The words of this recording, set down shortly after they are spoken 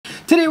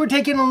Today we're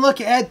taking a look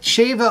at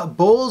shave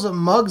bowls,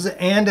 mugs,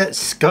 and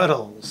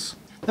scuttles.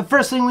 The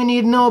first thing we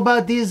need to know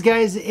about these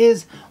guys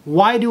is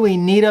why do we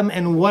need them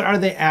and what are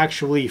they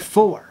actually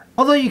for?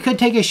 Although you could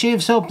take a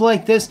shave soap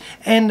like this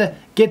and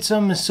get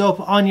some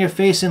soap on your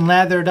face and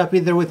lather it up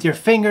either with your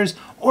fingers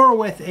or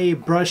with a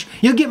brush,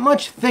 you'll get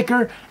much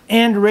thicker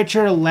and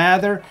richer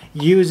lather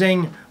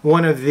using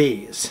one of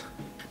these.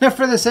 Now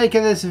for the sake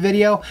of this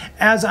video,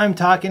 as I'm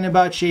talking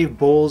about shave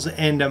bowls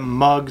and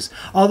mugs,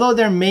 although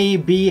there may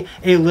be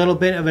a little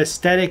bit of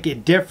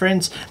aesthetic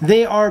difference,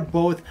 they are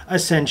both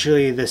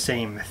essentially the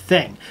same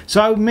thing. So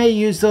I may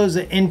use those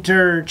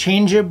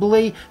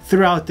interchangeably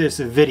throughout this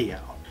video.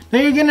 Now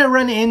you're going to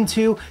run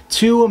into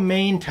two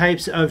main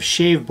types of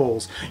shave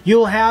bowls.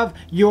 You'll have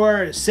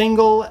your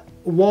single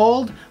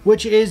walled,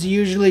 which is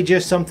usually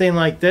just something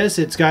like this.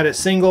 It's got a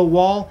single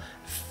wall,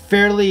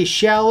 fairly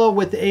shallow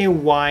with a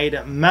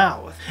wide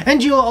mouth.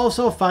 And you'll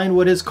also find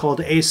what is called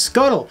a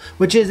scuttle,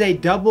 which is a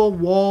double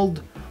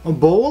walled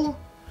bowl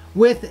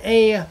with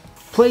a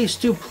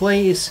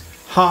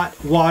place-to-place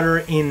hot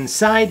water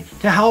inside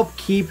to help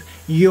keep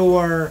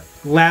your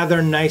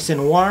lather nice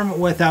and warm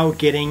without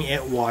getting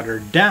it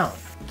watered down.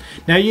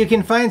 Now you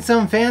can find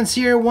some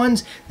fancier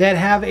ones that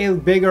have a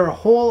bigger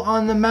hole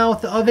on the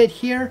mouth of it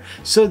here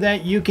so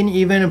that you can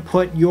even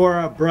put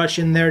your brush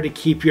in there to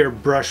keep your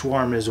brush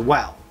warm as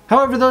well.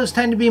 However, those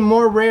tend to be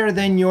more rare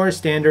than your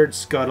standard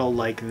scuttle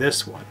like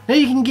this one. Now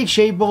you can get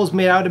shave bowls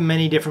made out of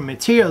many different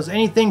materials,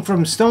 anything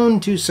from stone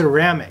to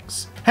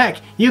ceramics.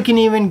 Heck, you can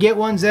even get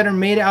ones that are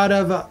made out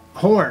of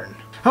horn.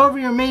 However,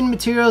 your main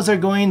materials are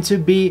going to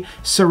be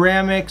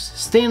ceramics,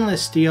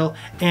 stainless steel,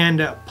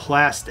 and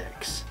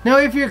plastics. Now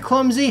if you're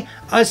clumsy,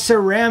 a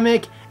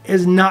ceramic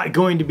is not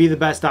going to be the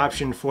best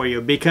option for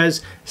you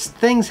because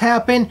things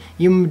happen,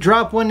 you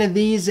drop one of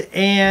these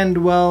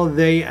and well,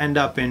 they end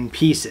up in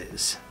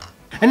pieces.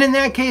 And in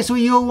that case, what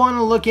you'll want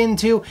to look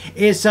into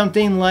is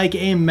something like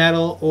a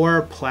metal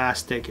or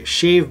plastic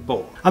shave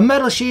bowl. A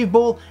metal shave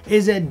bowl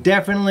is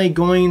definitely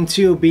going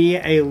to be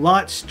a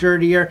lot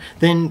sturdier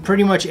than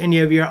pretty much any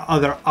of your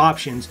other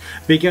options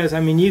because,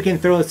 I mean, you can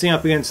throw this thing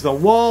up against the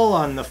wall,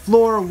 on the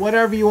floor,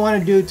 whatever you want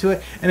to do to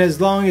it, and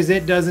as long as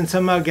it doesn't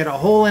somehow get a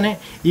hole in it,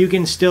 you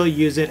can still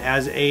use it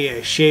as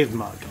a shave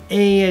mug.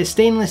 A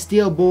stainless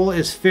steel bowl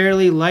is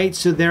fairly light,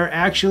 so they're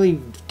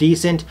actually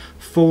decent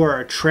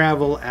for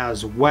travel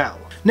as well.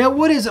 Now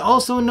wood is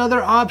also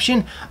another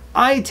option.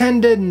 I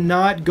tend to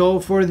not go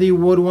for the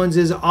wood ones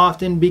as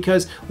often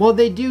because, well,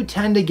 they do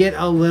tend to get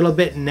a little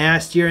bit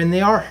nastier and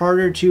they are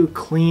harder to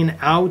clean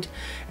out,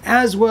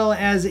 as well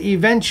as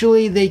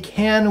eventually they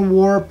can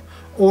warp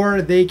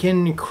or they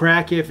can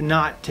crack if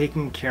not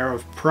taken care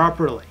of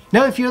properly.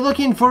 Now if you're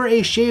looking for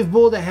a shave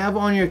bowl to have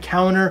on your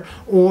counter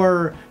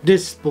or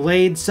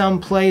displayed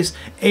someplace,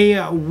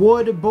 a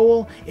wood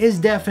bowl is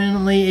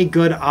definitely a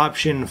good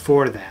option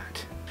for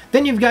that.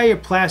 Then you've got your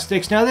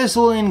plastics. Now this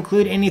will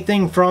include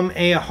anything from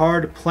a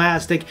hard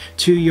plastic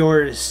to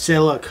your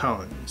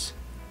silicones.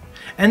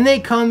 And they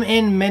come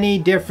in many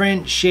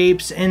different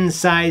shapes and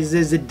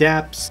sizes,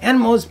 depths, and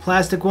most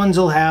plastic ones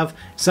will have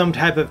some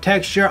type of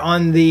texture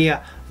on the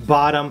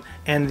bottom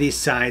and the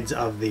sides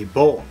of the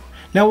bowl.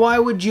 Now why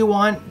would you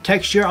want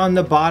texture on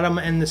the bottom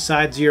and the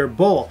sides of your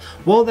bowl?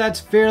 Well, that's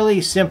fairly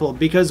simple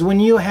because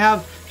when you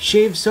have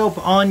shave soap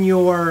on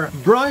your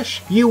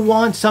brush, you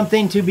want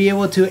something to be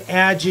able to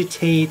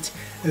agitate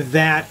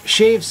that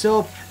shave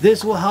soap.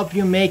 This will help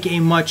you make a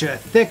much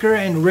thicker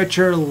and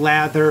richer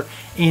lather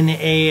in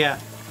a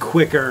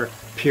quicker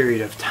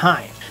period of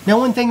time. Now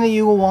one thing that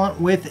you will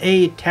want with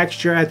a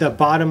texture at the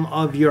bottom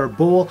of your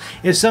bowl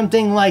is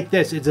something like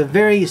this. It's a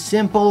very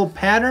simple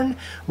pattern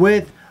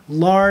with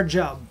large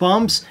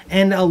bumps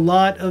and a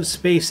lot of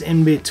space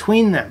in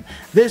between them.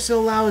 This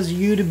allows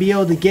you to be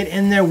able to get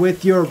in there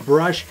with your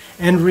brush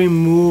and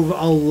remove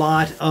a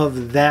lot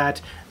of that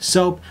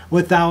soap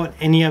without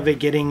any of it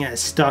getting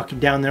stuck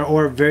down there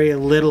or very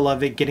little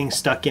of it getting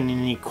stuck in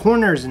any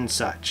corners and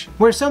such.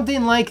 Where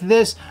something like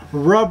this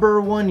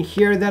rubber one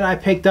here that I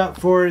picked up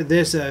for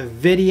this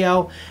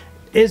video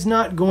is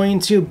not going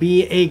to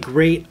be a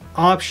great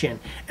option,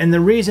 and the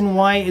reason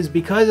why is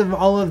because of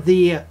all of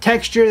the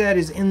texture that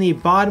is in the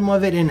bottom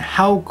of it and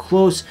how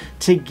close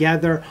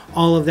together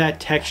all of that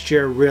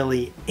texture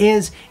really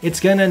is. It's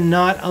gonna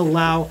not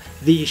allow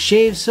the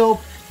shave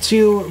soap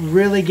to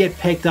really get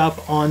picked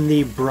up on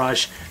the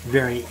brush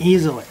very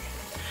easily.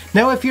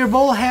 Now if your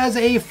bowl has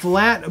a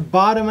flat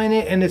bottom in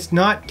it and it's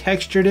not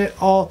textured at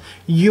all,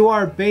 you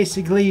are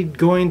basically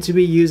going to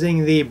be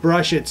using the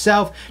brush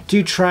itself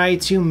to try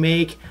to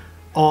make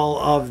all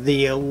of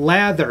the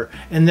lather,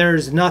 and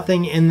there's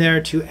nothing in there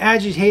to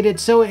agitate it,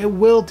 so it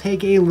will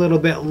take a little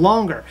bit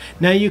longer.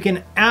 Now you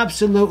can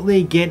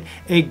absolutely get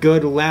a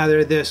good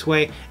lather this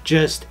way,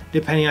 just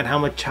depending on how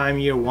much time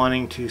you're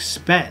wanting to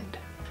spend.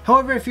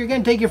 However, if you're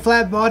going to take your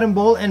flat bottom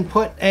bowl and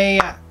put a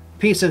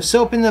piece of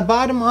soap in the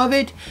bottom of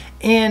it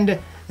and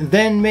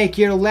then make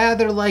your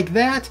lather like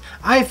that,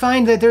 I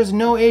find that there's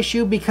no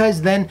issue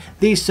because then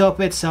the soap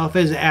itself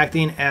is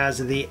acting as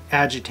the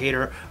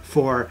agitator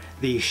for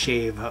the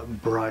shave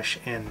brush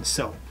and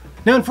soap.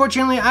 Now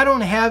unfortunately I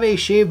don't have a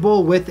shave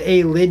bowl with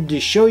a lid to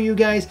show you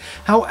guys.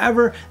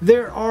 However,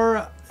 there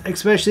are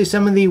especially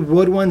some of the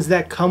wood ones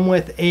that come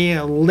with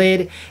a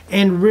lid,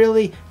 and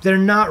really they're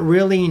not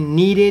really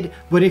needed.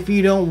 But if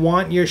you don't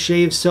want your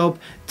shave soap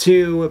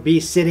to be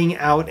sitting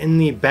out in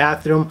the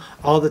bathroom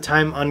all the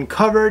time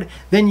uncovered,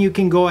 then you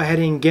can go ahead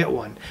and get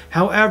one.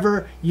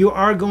 However, you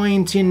are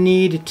going to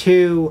need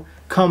to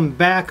come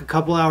back a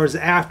couple hours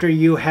after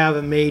you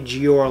have made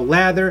your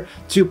lather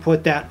to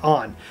put that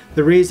on.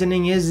 The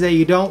reasoning is that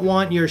you don't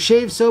want your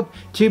shave soap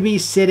to be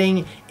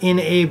sitting in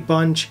a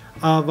bunch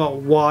of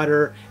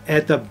water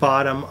at the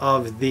bottom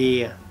of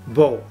the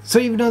bowl. So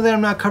even though that I'm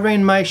not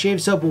covering my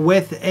shave soap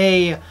with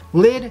a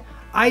lid,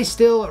 I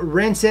still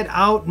rinse it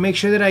out, make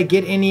sure that I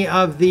get any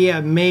of the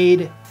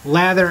made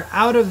lather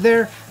out of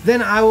there.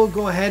 Then I will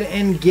go ahead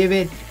and give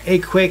it a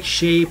quick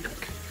shake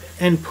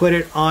and put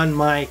it on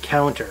my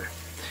counter.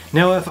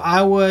 Now if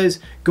I was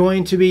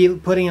going to be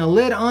putting a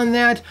lid on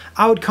that,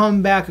 I would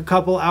come back a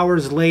couple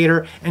hours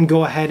later and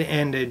go ahead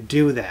and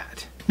do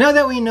that. Now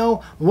that we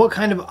know what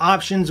kind of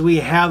options we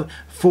have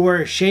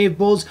for shave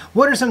bowls,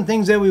 what are some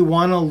things that we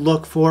want to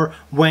look for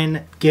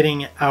when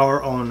getting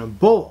our own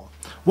bowl?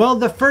 Well,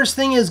 the first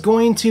thing is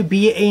going to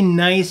be a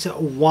nice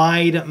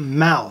wide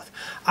mouth.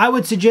 I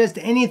would suggest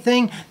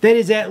anything that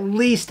is at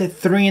least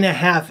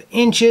 3.5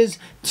 inches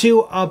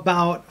to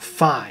about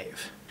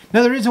 5.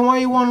 Now the reason why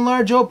you want a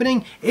large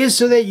opening is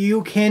so that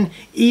you can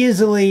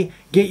easily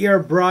get your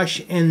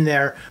brush in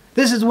there.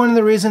 This is one of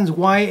the reasons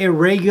why a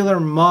regular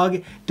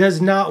mug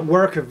does not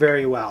work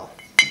very well.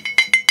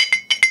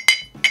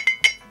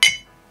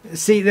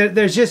 See,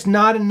 there's just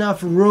not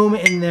enough room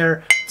in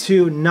there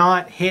to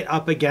not hit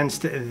up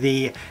against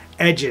the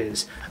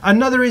edges.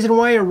 Another reason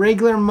why a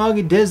regular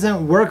mug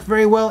doesn't work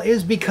very well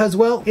is because,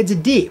 well, it's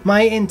deep.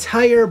 My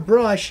entire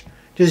brush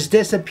just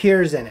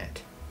disappears in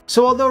it.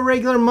 So although a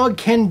regular mug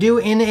can do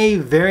in a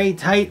very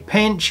tight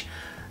pinch,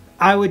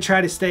 I would try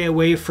to stay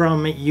away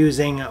from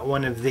using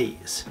one of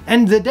these.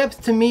 And the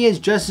depth to me is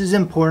just as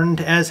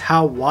important as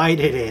how wide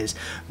it is,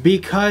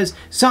 because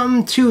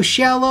something too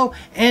shallow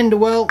and,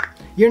 well,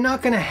 you're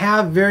not going to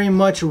have very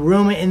much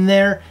room in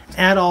there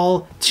at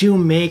all to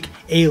make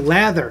a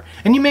lather.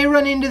 And you may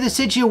run into the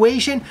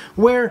situation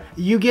where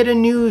you get a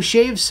new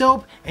shave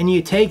soap and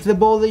you take the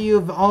bowl that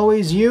you've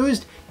always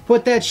used,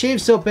 put that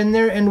shave soap in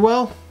there, and,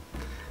 well,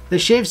 the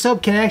shave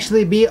soap can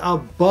actually be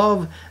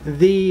above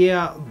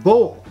the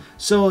bowl.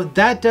 So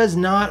that does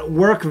not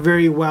work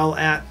very well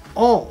at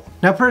all.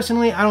 Now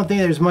personally, I don't think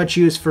there's much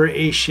use for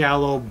a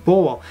shallow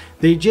bowl.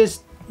 They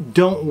just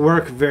don't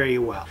work very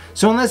well.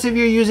 So unless if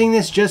you're using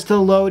this just to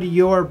load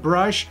your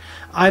brush,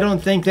 I don't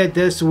think that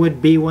this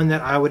would be one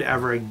that I would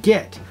ever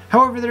get.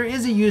 However, there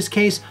is a use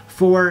case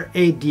for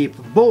a deep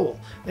bowl.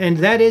 And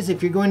that is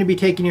if you're going to be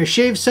taking your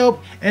shave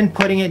soap and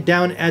putting it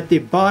down at the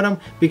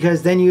bottom,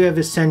 because then you have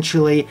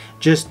essentially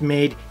just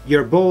made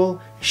your bowl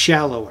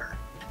shallower.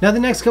 Now the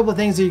next couple of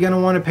things that you're going to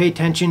want to pay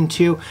attention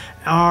to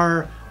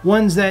are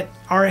ones that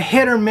are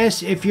hit or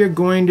miss if you're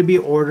going to be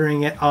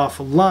ordering it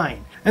offline.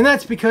 And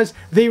that's because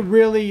they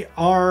really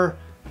are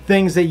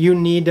things that you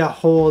need to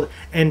hold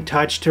and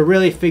touch to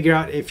really figure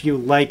out if you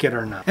like it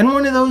or not. And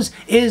one of those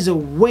is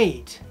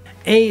weight.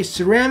 A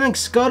ceramic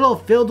scuttle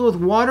filled with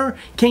water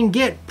can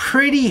get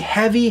pretty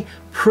heavy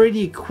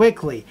pretty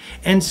quickly.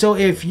 And so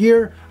if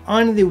you're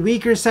on the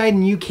weaker side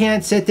and you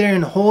can't sit there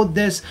and hold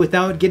this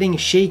without getting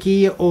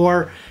shaky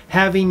or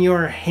having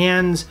your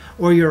hands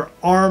or your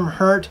arm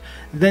hurt,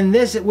 then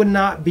this would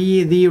not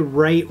be the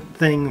right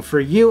thing for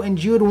you,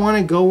 and you would want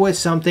to go with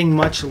something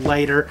much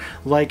lighter,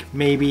 like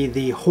maybe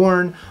the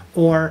horn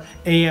or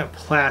a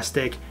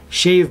plastic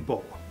shave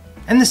bowl.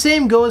 And the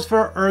same goes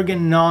for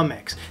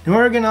ergonomics. Now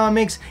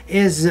ergonomics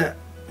is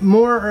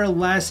more or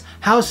less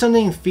how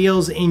something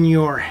feels in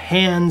your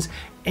hands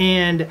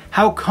and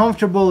how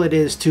comfortable it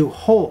is to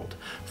hold.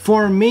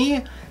 For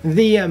me,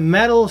 the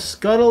metal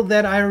scuttle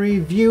that I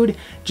reviewed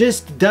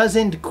just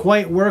doesn't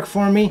quite work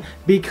for me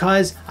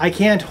because I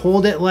can't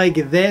hold it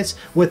like this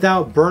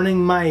without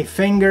burning my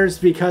fingers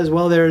because,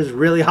 well, there's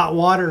really hot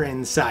water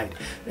inside.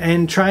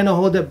 And trying to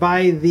hold it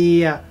by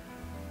the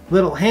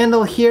little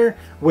handle here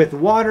with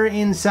water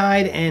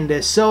inside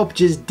and soap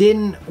just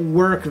didn't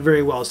work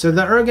very well. So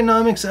the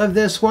ergonomics of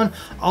this one,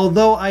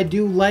 although I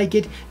do like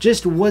it,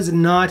 just was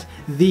not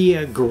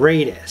the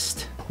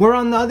greatest. Where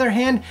on the other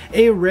hand,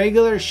 a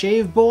regular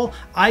shave bowl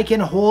I can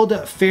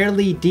hold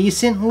fairly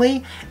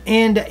decently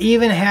and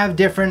even have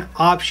different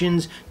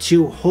options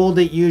to hold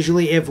it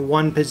usually if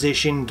one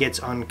position gets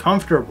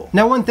uncomfortable.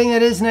 Now one thing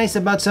that is nice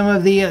about some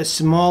of the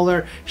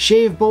smaller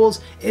shave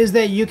bowls is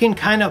that you can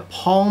kind of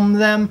palm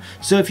them.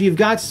 So if you've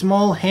got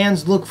small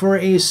hands, look for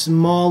a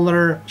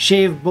smaller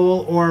shave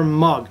bowl or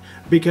mug,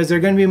 because they're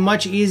going to be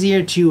much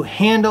easier to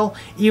handle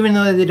even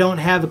though they don't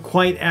have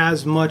quite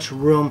as much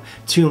room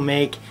to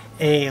make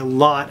a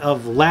lot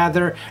of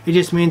lather. It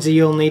just means that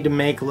you'll need to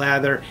make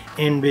lather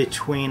in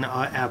between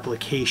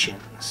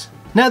applications.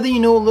 Now that you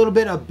know a little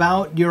bit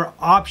about your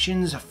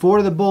options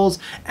for the bowls,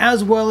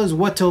 as well as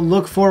what to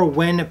look for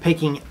when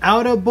picking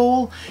out a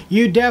bowl,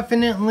 you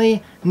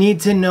definitely need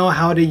to know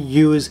how to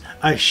use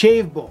a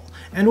shave bowl.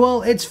 And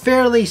well, it's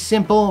fairly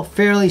simple,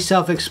 fairly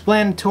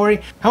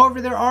self-explanatory. However,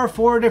 there are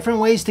 4 different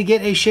ways to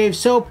get a shave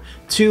soap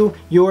to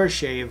your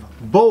shave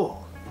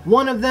bowl.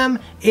 One of them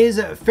is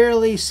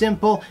fairly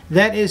simple.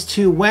 That is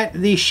to wet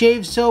the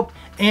shave soap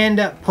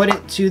and put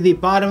it to the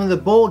bottom of the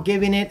bowl,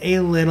 giving it a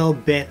little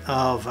bit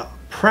of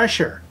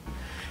pressure.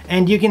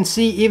 And you can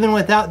see even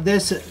without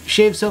this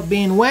shave soap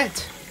being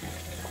wet,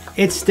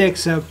 it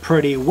sticks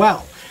pretty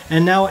well.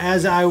 And now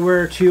as I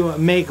were to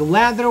make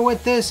lather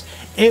with this,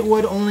 it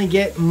would only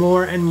get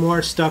more and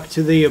more stuck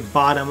to the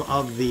bottom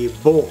of the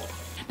bowl.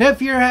 Now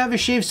if you have a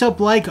shave soap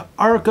like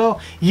Arco,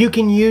 you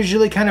can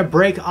usually kind of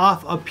break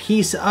off a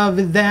piece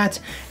of that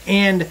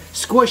and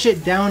squish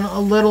it down a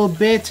little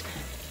bit.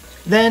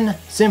 Then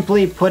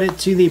simply put it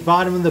to the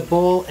bottom of the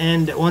bowl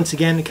and once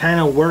again kind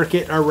of work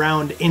it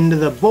around into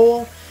the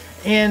bowl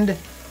and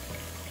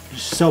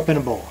soap in a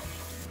bowl.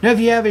 Now if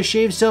you have a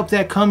shave soap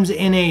that comes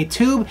in a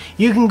tube,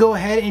 you can go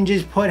ahead and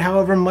just put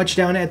however much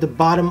down at the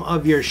bottom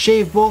of your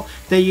shave bowl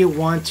that you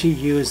want to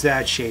use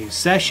that shave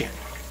session.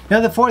 Now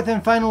the 4th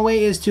and final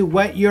way is to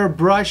wet your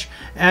brush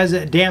as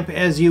damp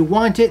as you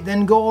want it,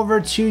 then go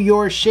over to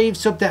your shave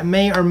soap that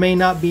may or may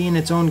not be in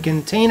its own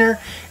container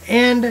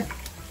and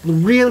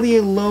really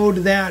load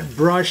that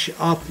brush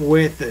up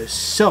with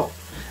soap.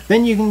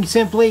 Then you can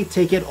simply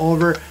take it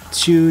over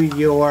to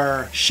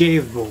your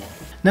shave bowl.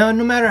 Now,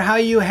 no matter how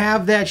you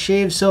have that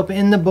shave soap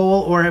in the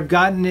bowl or have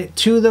gotten it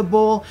to the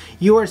bowl,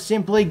 you are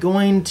simply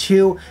going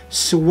to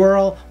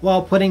swirl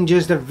while putting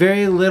just a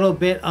very little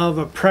bit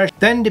of pressure.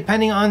 Then,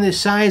 depending on the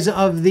size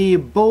of the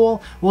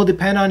bowl, will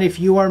depend on if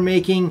you are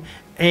making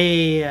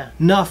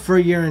enough for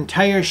your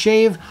entire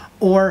shave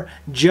or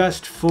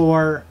just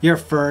for your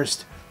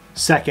first,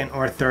 second,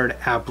 or third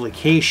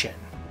application.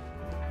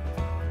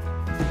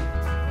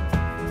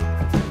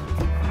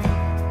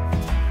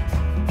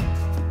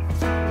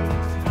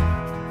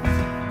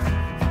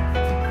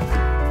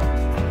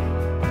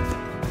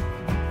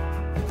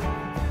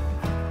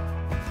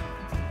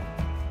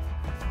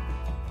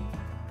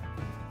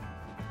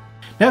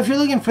 Now if you're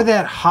looking for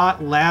that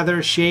hot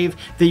lather shave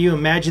that you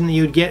imagine that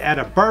you'd get at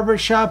a barber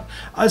shop,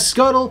 a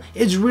scuttle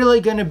is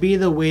really going to be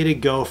the way to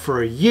go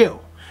for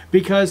you.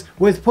 Because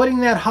with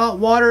putting that hot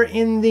water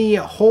in the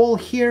hole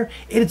here,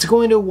 it's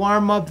going to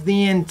warm up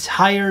the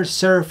entire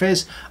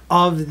surface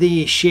of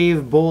the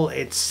shave bowl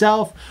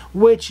itself,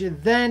 which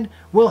then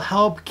will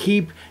help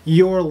keep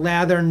your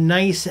lather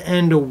nice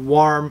and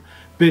warm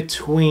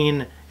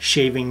between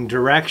shaving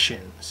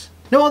directions.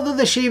 Now, although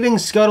the shaving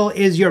scuttle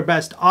is your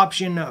best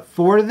option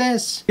for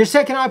this, your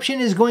second option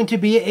is going to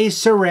be a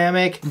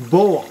ceramic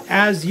bowl,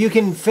 as you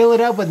can fill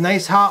it up with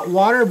nice hot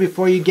water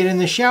before you get in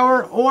the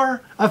shower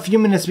or a few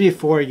minutes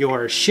before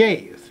your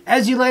shave.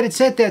 As you let it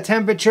sit, that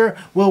temperature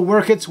will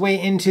work its way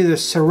into the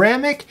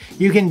ceramic.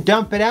 You can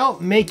dump it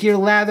out, make your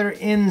lather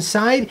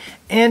inside,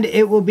 and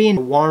it will be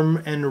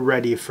warm and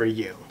ready for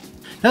you.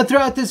 Now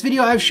throughout this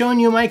video, I've shown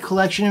you my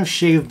collection of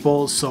shave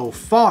bowls so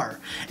far,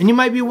 and you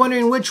might be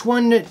wondering which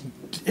one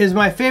is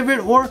my favorite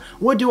or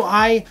what do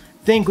I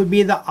think would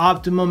be the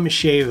optimum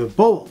shave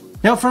bowl.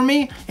 Now for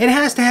me, it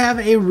has to have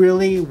a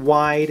really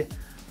wide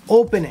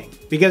opening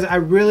because I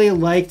really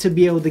like to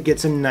be able to get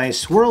some nice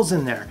swirls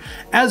in there,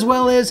 as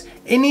well as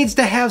it needs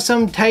to have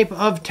some type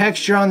of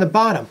texture on the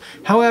bottom.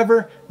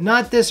 However,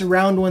 not this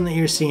round one that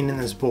you're seeing in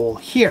this bowl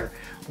here.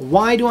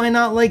 Why do I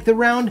not like the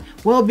round?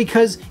 Well,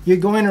 because you're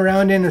going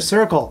around in a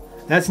circle.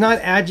 That's not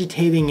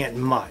agitating it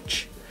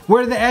much.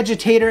 Where the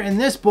agitator in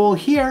this bowl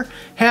here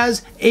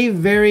has a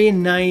very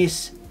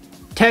nice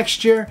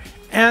texture,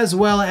 as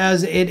well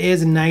as it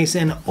is nice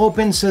and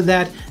open so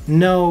that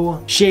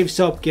no shave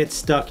soap gets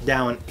stuck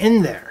down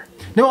in there.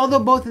 Now,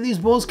 although both of these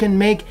bowls can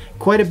make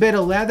quite a bit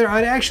of lather,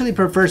 I'd actually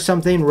prefer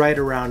something right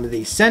around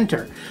the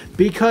center,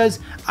 because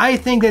I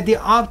think that the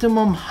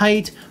optimum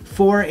height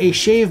for a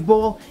shave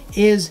bowl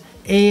is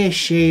a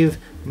shave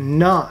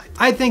knot.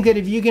 I think that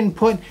if you can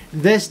put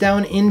this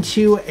down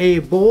into a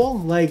bowl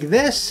like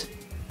this,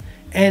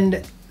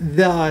 and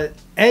the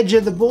edge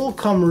of the bowl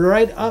come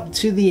right up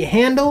to the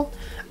handle,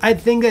 I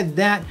think that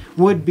that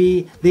would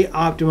be the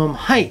optimum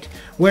height.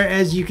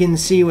 Whereas you can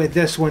see with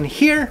this one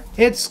here,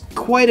 it's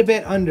quite a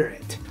bit under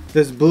it.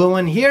 This blue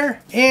one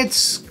here,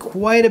 it's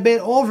quite a bit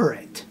over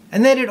it.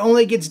 And then it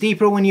only gets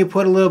deeper when you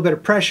put a little bit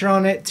of pressure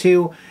on it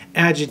to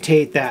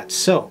agitate that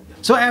soap.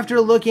 So after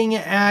looking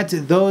at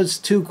those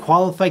two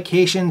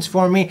qualifications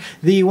for me,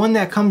 the one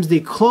that comes the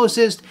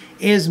closest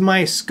is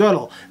my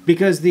scuttle,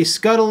 because the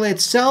scuttle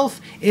itself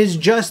is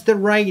just the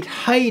right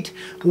height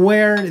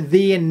where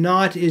the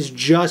knot is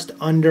just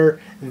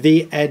under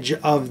the edge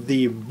of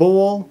the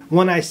bowl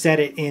when I set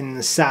it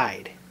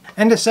inside.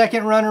 And the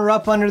second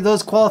runner-up under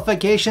those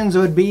qualifications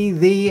would be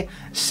the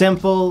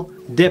simple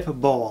dip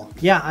bowl.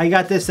 Yeah, I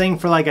got this thing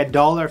for like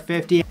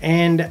 $1.50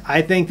 and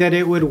I think that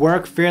it would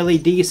work fairly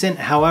decent.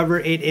 However,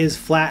 it is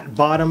flat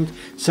bottomed,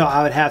 so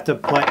I would have to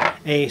put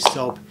a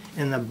soap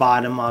in the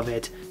bottom of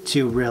it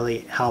to really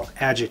help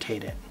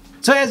agitate it.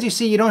 So as you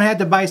see, you don't have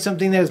to buy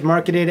something that is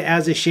marketed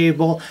as a shave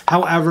bowl.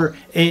 However,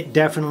 it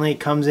definitely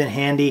comes in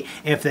handy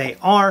if they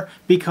are,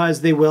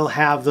 because they will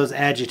have those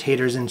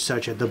agitators and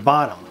such at the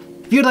bottom.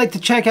 If you'd like to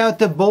check out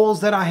the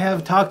bowls that I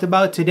have talked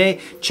about today,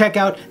 check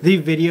out the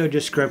video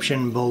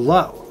description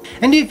below.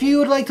 And if you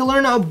would like to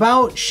learn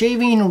about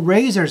shaving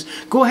razors,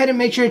 go ahead and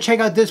make sure to check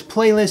out this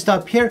playlist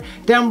up here.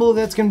 Down below,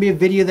 that's going to be a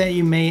video that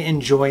you may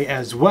enjoy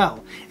as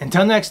well.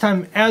 Until next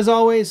time, as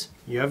always,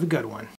 you have a good one.